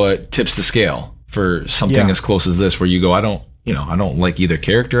tips the scale for something as close as this, where you go, I don't like either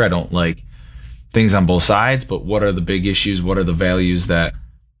character. I don't like things on both sides, but what are the big issues? What are the values that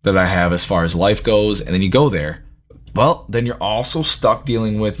I have as far as life goes? And then you go there. Well, then you're also stuck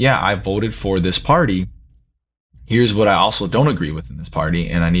dealing with, I voted for this party. Here's what I also don't agree with in this party,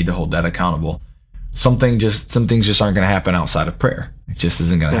 and I need to hold that accountable. Some things just aren't going to happen outside of prayer. It just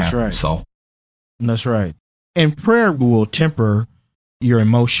isn't going to happen. Right. So that's right. And prayer will temper your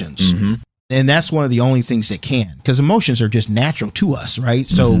emotions. Mm-hmm. And that's one of the only things that can, because emotions are just natural to us, right?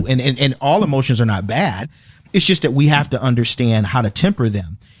 So, mm-hmm. and all emotions are not bad. It's just that we have to understand how to temper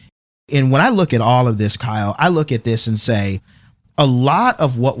them. And when I look at all of this, Kyle, I look at this and say, a lot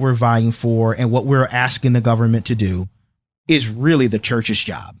of what we're vying for and what we're asking the government to do is really the church's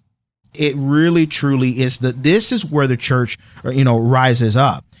job. It really, truly is. This is where the church, rises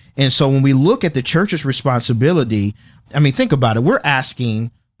up. And so when we look at the church's responsibility, I mean, think about it. We're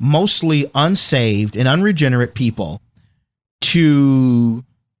asking mostly unsaved and unregenerate people to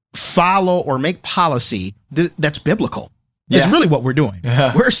follow or make policy that's biblical. That's really what we're doing.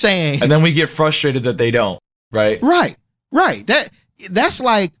 Yeah. We're saying, and then we get frustrated that they don't. Right. Right. That's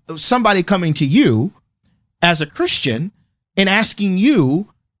like somebody coming to you as a Christian and asking you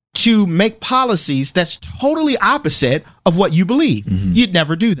to make policies that's totally opposite of what you believe. Mm-hmm. You'd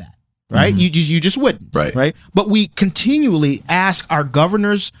never do that. Right. Mm-hmm. You just wouldn't. Right. But we continually ask our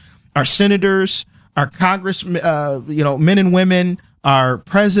governors, our senators, our Congress, men and women, our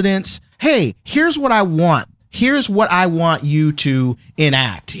presidents, hey, here's what I want. Here's what I want you to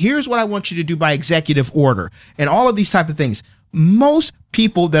enact. Here's what I want you to do by executive order and all of these type of things. most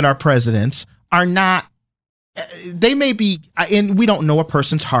people that are presidents are not, they may be, and we don't know a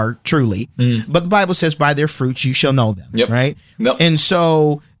person's heart truly, but the Bible says by their fruits you shall know them, right? Yep. And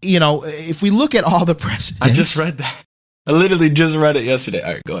so, if we look at all the presidents. I just read that. I literally just read it yesterday.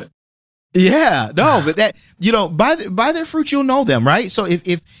 All right, go ahead. Yeah, no, but that, by their fruits you'll know them, right? So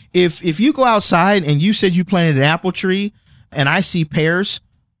if you go outside and you said you planted an apple tree and I see pears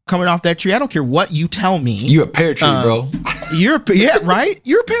coming off that tree, I don't care what you tell me. You're a pear tree, bro. Right?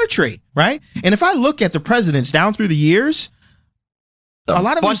 You're a pear tree, right? And if I look at the presidents down through the years, a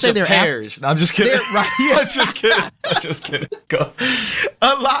lot of them say they're pears. No, I'm just kidding. Right, yeah. I'm just kidding. Go.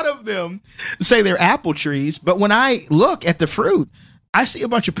 A lot of them say they're apple trees, but when I look at the fruit, I see a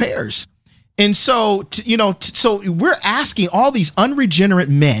bunch of pears. And so, so we're asking all these unregenerate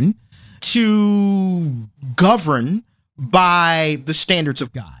men to govern by the standards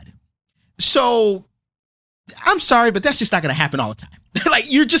of God. So I'm sorry, but that's just not going to happen all the time.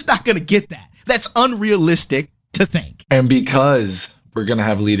 Like, you're just not going to get that. That's unrealistic to think. And because we're going to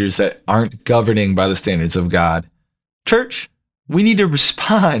have leaders that aren't governing by the standards of God, church, we need to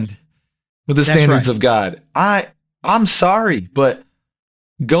respond with the standards of God. I'm sorry, but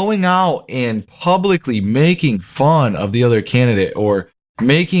going out and publicly making fun of the other candidate or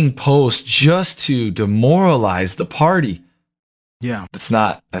making posts just to demoralize the party. Yeah. That's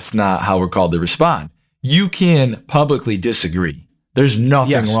not how we're called to respond. You can publicly disagree. There's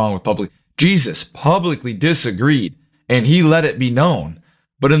nothing wrong with public. Jesus publicly disagreed and he let it be known.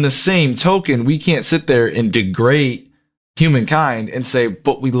 But in the same token, we can't sit there and degrade humankind and say,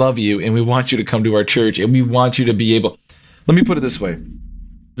 but we love you and we want you to come to our church and we want you to be able. Let me put it this way.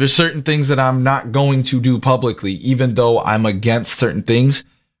 There's certain things that I'm not going to do publicly, even though I'm against certain things,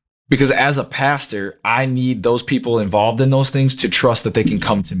 because as a pastor, I need those people involved in those things to trust that they can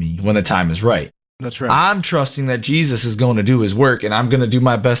come to me when the time is right. That's right. I'm trusting that Jesus is going to do his work, and I'm going to do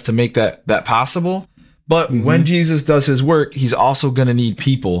my best to make that possible. But when Jesus does his work, he's also going to need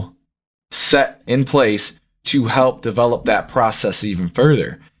people set in place to help develop that process even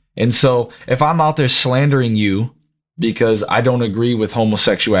further. And so if I'm out there slandering you because I don't agree with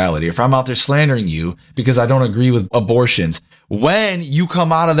homosexuality, if I'm out there slandering you because I don't agree with abortions, when you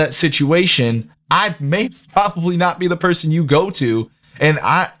come out of that situation, I may probably not be the person you go to. And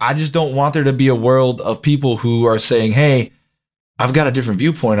I just don't want there to be a world of people who are saying, hey, I've got a different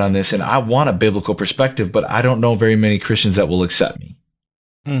viewpoint on this and I want a biblical perspective, but I don't know very many Christians that will accept me.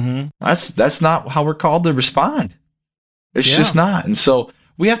 That's not how we're called to respond. It's just not. And so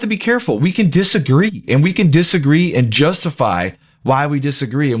we have to be careful. We can disagree and justify why we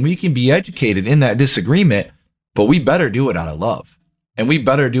disagree. And we can be educated in that disagreement, but we better do it out of love. And we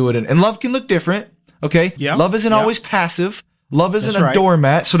better do it. And love can look different. Okay. Yeah. Love isn't always passive. Love isn't a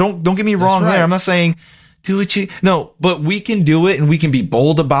doormat. So don't get me wrong there. I'm not saying do what you, no, but we can do it and we can be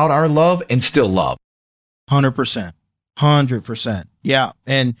bold about our love and still love. 100%. 100%. Yeah.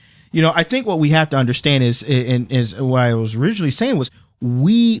 And, I think what we have to understand is what I was originally saying was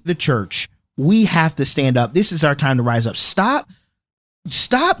we, the church, we have to stand up. This is our time to rise up. Stop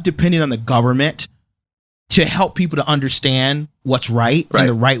depending on the government to help people to understand what's right and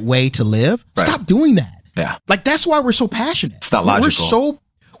the right way to live. Right. Stop doing that. Yeah. Like, that's why we're so passionate. It's not logical.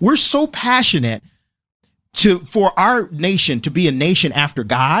 We're so passionate for our nation to be a nation after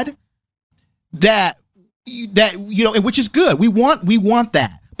God that which is good. We want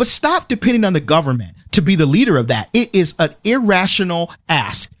that. But stop depending on the government to be the leader of that. It is an irrational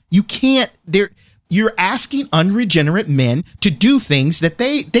ask. You can't you're asking unregenerate men to do things that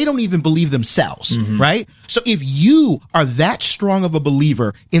they don't even believe themselves, right? So if you are that strong of a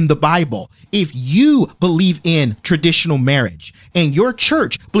believer in the Bible, if you believe in traditional marriage and your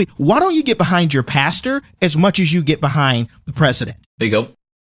church why don't you get behind your pastor as much as you get behind the president? There you go.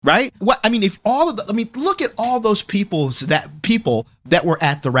 Right? Look at all those people that were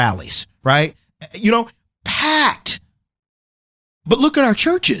at the rallies, right? Packed. But look at our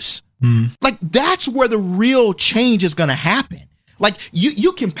churches. Like, that's where the real change is going to happen. Like,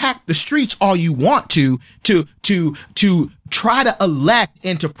 you can pack the streets all you want to try to elect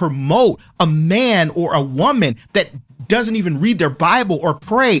and to promote a man or a woman that doesn't even read their Bible or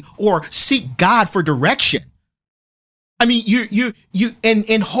pray or seek God for direction. I mean,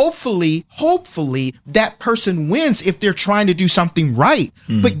 and hopefully that person wins if they're trying to do something right.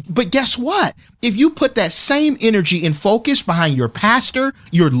 But guess what? If you put that same energy and focus behind your pastor,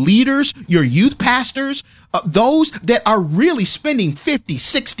 your leaders, your youth pastors, those that are really spending 50,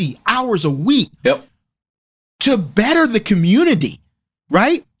 60 hours a week to better the community,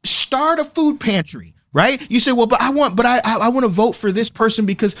 right? Start a food pantry, right? You say, well, but I want to vote for this person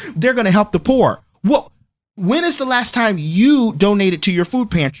because they're going to help the poor. Well, when is the last time you donated to your food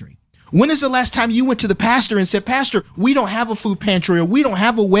pantry? When is the last time you went to the pastor and said, Pastor, we don't have a food pantry, or we don't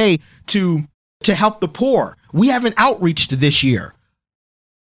have a way to help the poor. We have an outreach to this year.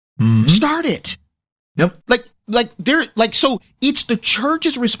 Mm-hmm. Start it. Yep. So it's the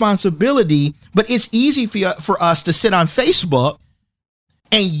church's responsibility, but it's easy for us to sit on Facebook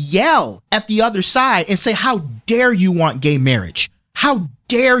and yell at the other side and say, how dare you want gay marriage? How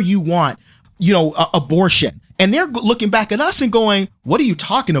dare you want, abortion? And they're looking back at us and going, what are you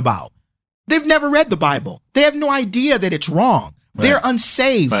talking about? They've never read the Bible. They have no idea that it's wrong. Right. They're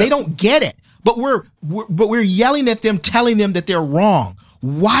unsaved. Right. They don't get it. But we're yelling at them, telling them that they're wrong.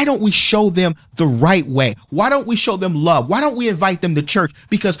 Why don't we show them the right way? Why don't we show them love? Why don't we invite them to church?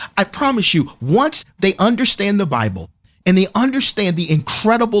 Because I promise you, once they understand the Bible and they understand the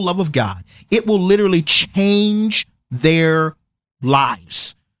incredible love of God, it will literally change their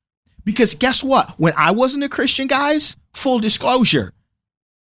lives. Because guess what? When I wasn't a Christian, guys, full disclosure,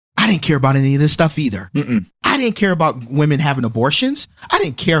 I didn't care about any of this stuff either. Mm-mm. I didn't care about women having abortions. I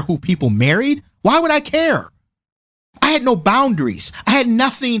didn't care who people married. Why would I care? I had no boundaries. I had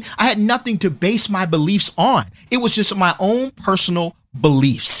nothing to base my beliefs on. It was just my own personal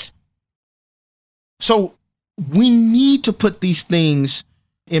beliefs. So we need to put these things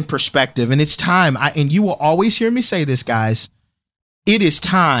in perspective, and it's time. And you will always hear me say this, guys. It is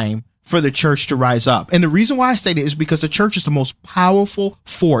time for the church to rise up. And the reason why I say that is because the church is the most powerful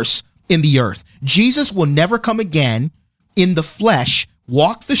force in the earth. Jesus will never come again in the flesh,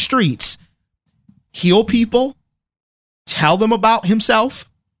 walk the streets, heal people, tell them about himself,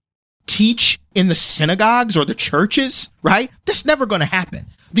 teach in the synagogues or the churches, right? That's never going to happen.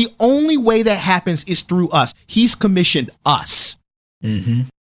 The only way that happens is through us. He's commissioned us. Mm-hmm.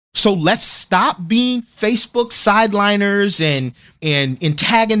 So let's stop being Facebook sideliners and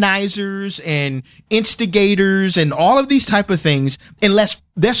antagonizers and instigators and all of these type of things. And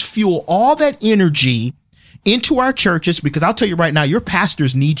let's fuel all that energy into our churches, because I'll tell you right now, your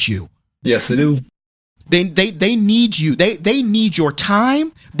pastors need you. Yes, they do. They need you. They need your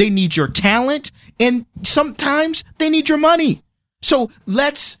time. They need your talent. And sometimes they need your money. So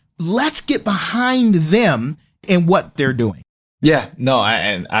let's get behind them and what they're doing. Yeah, no,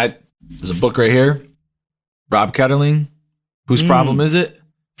 there's a book right here, Rob Ketterling. Whose problem is it?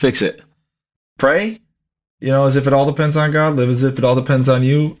 Fix it. Pray, as if it all depends on God. Live as if it all depends on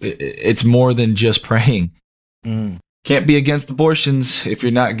you. It's more than just praying. Can't be against abortions if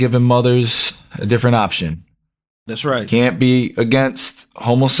you're not giving mothers a different option. That's right. Can't be against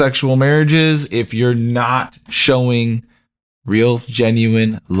homosexual marriages if you're not showing real,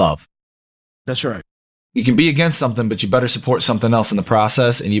 genuine love. That's right. You can be against something, but you better support something else in the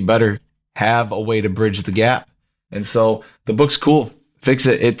process, and you better have a way to bridge the gap. And so the book's cool. Fix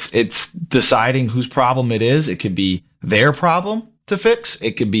it. It's deciding whose problem it is. It could be their problem to fix.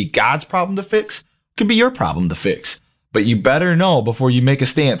 It could be God's problem to fix. It could be your problem to fix. But you better know before you make a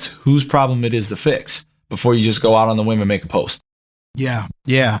stance whose problem it is to fix before you just go out on the whim and make a post. Yeah,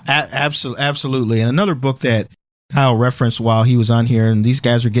 absolutely. And another book that Kyle referenced while he was on here, and these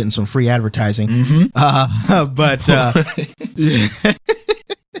guys are getting some free advertising.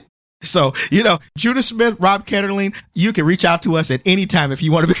 So, Judah Smith, Rob Ketterling, you can reach out to us at any time if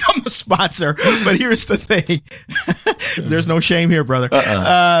you want to become a sponsor. But here's the thing. There's no shame here, brother.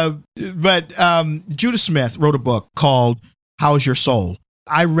 But Judah Smith wrote a book called How's Your Soul?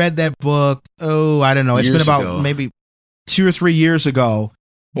 I read that book, I don't know. It's been about maybe 2 or 3 years ago.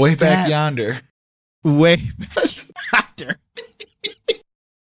 Way back yonder.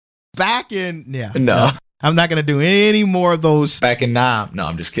 Back in, yeah. No. I'm not going to do any more of those. Back in now. No,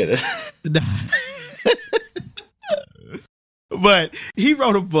 I'm just kidding. But he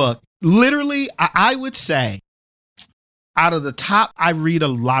wrote a book. Literally, I would say, out of the top, I read a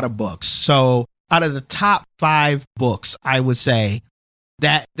lot of books. So out of the top 5 books, I would say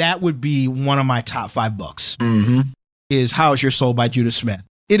that would be one of my top 5 books. Mm-hmm. Is How's Your Soul by Judah Smith.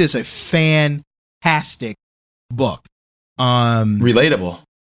 It is a fantastic book. Relatable.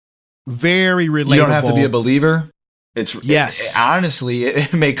 Very relatable. You don't have to be a believer. Yes. Honestly,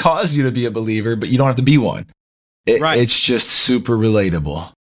 it may cause you to be a believer, but you don't have to be one. Right. It's just super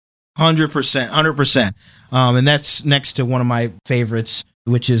relatable. 100%. And that's next to one of my favorites,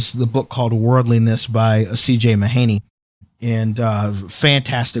 which is the book called Worldliness by C.J. Mahaney. And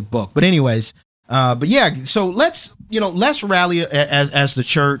fantastic book. But anyways, so let's rally as the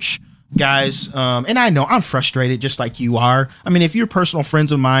church. Guys, and I know I'm frustrated just like you are. I mean, if you're personal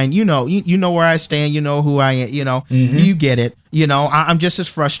friends of mine, you know where I stand, you know who I am, you get it. I'm just as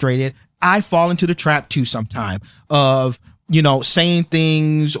frustrated. I fall into the trap too sometime of saying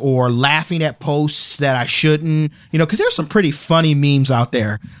things or laughing at posts that I shouldn't, because there's some pretty funny memes out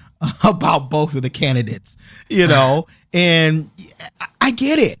there about both of the candidates, and I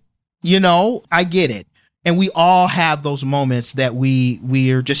get it, I get it. And we all have those moments that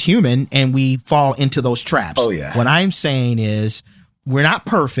we are just human and we fall into those traps. Oh, yeah. What I'm saying is we're not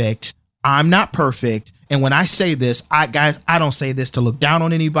perfect. I'm not perfect. And when I say this, I don't say this to look down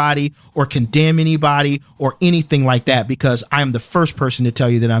on anybody or condemn anybody or anything like that, because I'm the first person to tell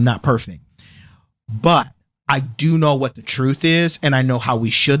you that I'm not perfect. But I do know what the truth is, and I know how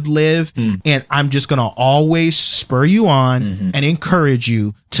we should live. And I'm just going to always spur you on and encourage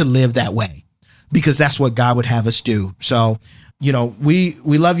you to live that way, because that's what God would have us do. So, we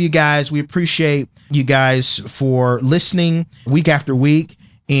love you guys. We appreciate you guys for listening week after week,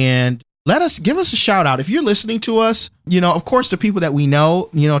 and give us a shout out. If you're listening to us, of course, the people that we know,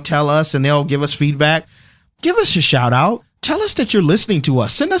 tell us and they'll give us feedback. Give us a shout out. Tell us that you're listening to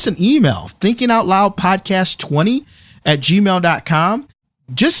us. Send us an email, thinkingoutloudpodcast20@gmail.com.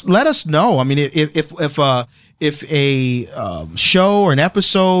 Just let us know. I mean, if a show or an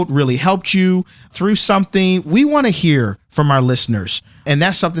episode really helped you through something, we want to hear from our listeners. And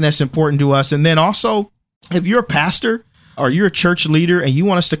that's something that's important to us. And then also, if you're a pastor or you're a church leader and you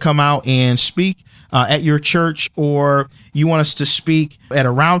want us to come out and speak at your church, or you want us to speak at a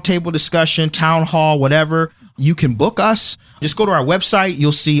roundtable discussion, town hall, whatever, you can book us. Just go to our website.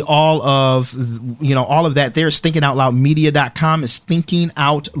 You'll see all of that there. It's thinkingoutloudmedia.com. It's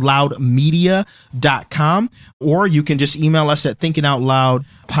thinkingoutloudmedia.com. Or you can just email us at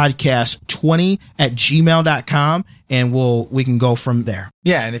thinkingoutloudpodcast20@gmail.com, and we can go from there.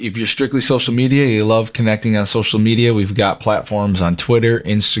 Yeah, and if you're strictly social media, you love connecting on social media, we've got platforms on Twitter,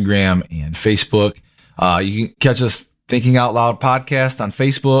 Instagram, and Facebook. You can catch us Thinking Out Loud Podcast on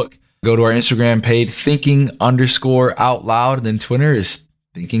Facebook. Go to our Instagram page, thinking_out_loud. And then Twitter is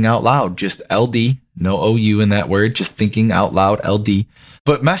Thinking Out Loud, just LD, no OU in that word, just Thinking Out Loud LD.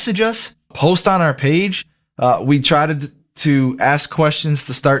 But message us, post on our page. We try to ask questions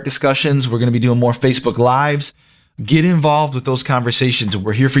to start discussions. We're going to be doing more Facebook Lives. Get involved with those conversations.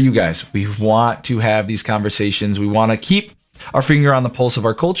 We're here for you guys. We want to have these conversations. We want to keep our finger on the pulse of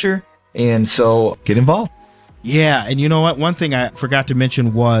our culture. And so get involved. Yeah, and you know what? One thing I forgot to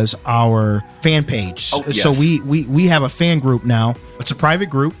mention was our fan page. Oh, yes. So we have a fan group now. It's a private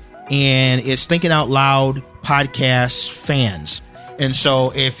group, and it's Thinking Out Loud Podcast Fans. And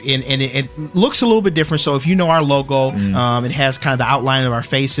so it looks a little bit different. So if you know our logo, it has kind of the outline of our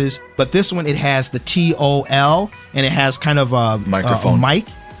faces. But this one, it has the TOL, and it has kind of a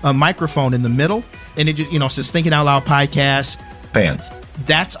microphone in the middle, and it just, says Thinking Out Loud Podcast Fans.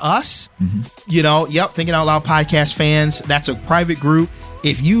 That's us. Thinking Out Loud Podcast Fans. That's a private group.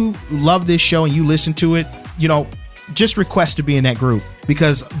 If you love this show and you listen to it, just request to be in that group,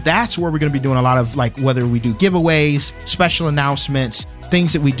 because that's where we're going to be doing a lot of, like, whether we do giveaways, special announcements,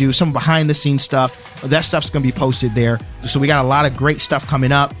 things that we do, some behind the scenes stuff. That stuff's going to be posted there. So we got a lot of great stuff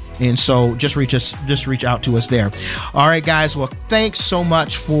coming up. And so just reach out to us there. All right, guys. Well, thanks so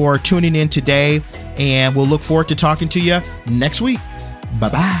much for tuning in today, and we'll look forward to talking to you next week.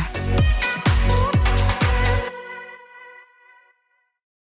 Bye-bye.